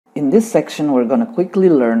In this section, we're going to quickly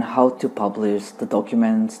learn how to publish the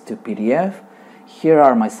documents to PDF. Here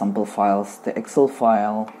are my sample files, the Excel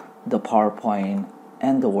file, the PowerPoint,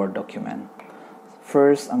 and the Word document.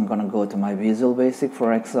 First, I'm going to go to my Visual Basic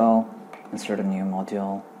for Excel, insert a new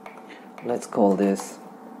module. Let's call this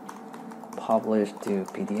Publish to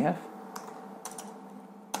PDF.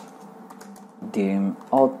 Dim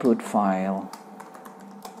output file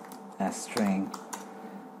as string.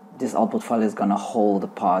 This output file is gonna hold the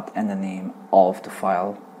path and the name of the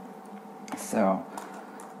file. So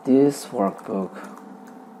this workbook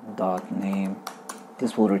dot name,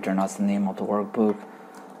 this will return us the name of the workbook,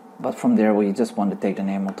 but from there we just want to take the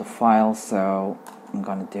name of the file. So I'm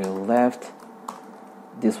gonna do left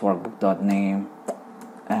this workbook dot name,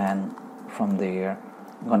 and from there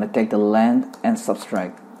I'm gonna take the length and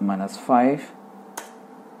subtract -5.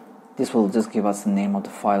 This will just give us the name of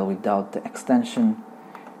the file without the extension.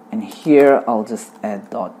 And here I'll just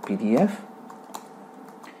add .pdf.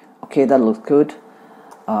 Okay, that looks good.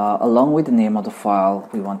 Along with the name of the file,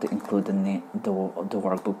 we want to include the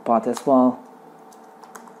workbook path as well.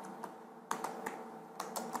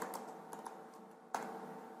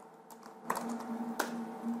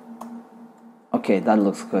 Okay, that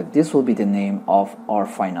looks good. This will be the name of our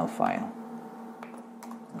final file.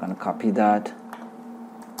 I'm gonna copy that.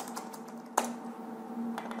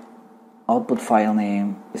 Output file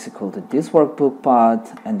name is equal to this workbook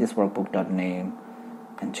path and this workbook.name,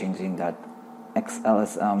 and changing that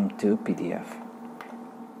XLSM to PDF.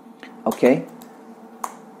 Okay.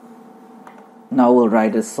 Now we'll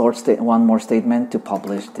write a one more statement to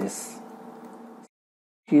publish this.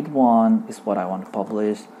 Sheet 1 is what I want to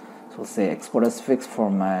publish. So we'll say export as fixed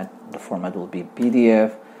format. The format will be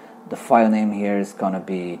PDF. The file name here is gonna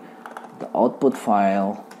be the output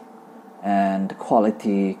file, and the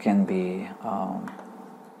quality can be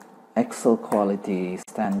Excel quality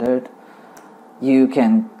standard. You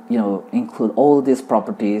can include all these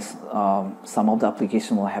properties. Some of the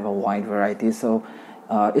application will have a wide variety, so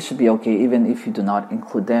it should be okay even if you do not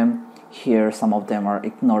include them. Here some of them are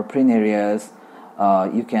ignore print areas.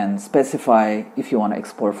 You can specify if you want to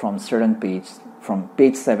export from certain page, from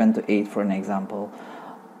page 7 to 8 for an example,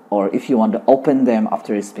 or if you want to open them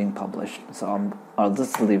after it's being published. So I'll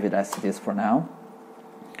just leave it as it is for now.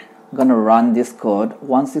 I'm gonna run this code.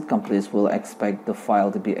 Once it completes, we'll expect the file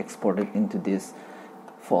to be exported into this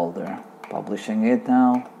folder. Publishing it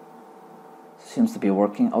now. Seems to be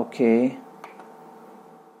working okay.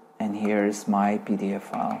 And here is my PDF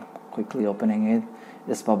file. Quickly opening it.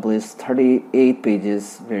 It's published 38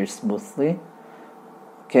 pages very smoothly.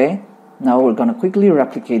 Okay. Now we're gonna quickly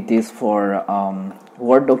replicate this for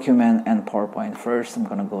Word document and PowerPoint. First, I'm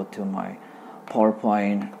gonna go to my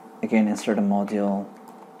PowerPoint. Again, insert a module.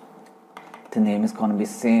 The name is gonna be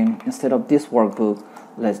same. Instead of this workbook,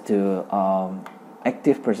 let's do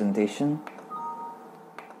active presentation.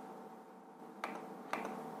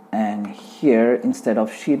 And here, instead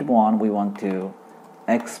of sheet 1, we want to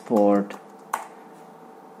export.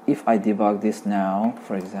 If I debug this now,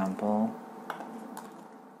 for example,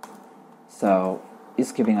 so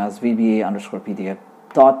it's giving us VBA _ PDF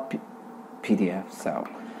 .pdf. So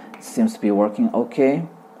it seems to be working okay.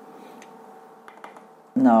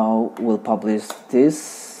 Now we'll publish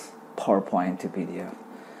this PowerPoint to PDF.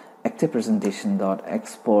 Active presentation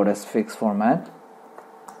 .export as fixed format.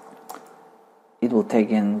 It will take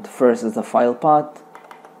in first is the file path.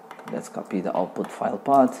 Let's copy the output file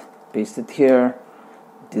path, paste it here.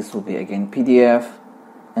 This will be again PDF,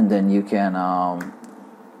 and then you can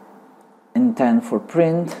intend for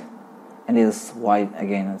print, and it is wide,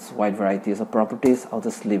 again it's wide varieties of properties. I'll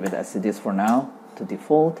just leave it as it is for now to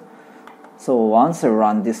default. So once I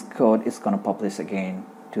run this code, it's gonna publish again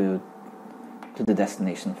to the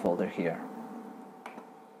destination folder here.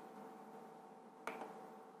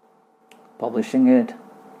 Publishing it,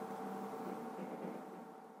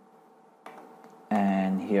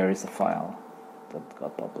 and here is the file that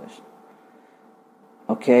got published.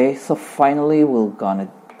 Okay, so finally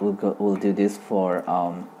we'll do this for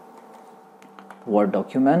Word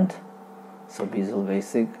document. So Visual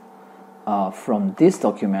Basic. From this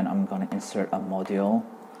document, I'm going to insert a module.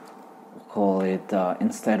 We'll call it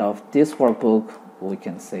instead of this workbook, we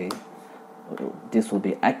can say this will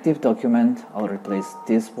be active document. I'll replace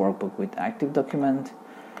this workbook with active document.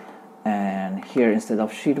 And here, instead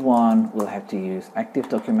of sheet 1, we'll have to use active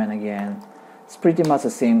document again. It's pretty much the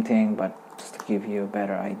same thing, but just to give you a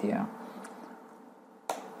better idea.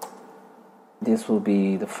 This will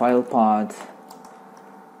be the file path,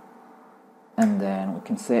 and then we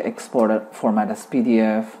can say export format as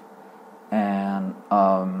PDF, and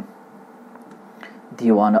do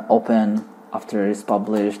you want to open after it's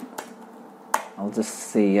published, I'll just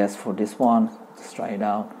say yes for this one. Let's try it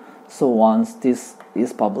out. So once this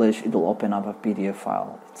is published, it will open up a PDF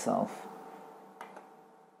file itself.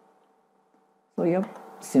 So yep,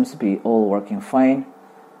 seems to be all working fine.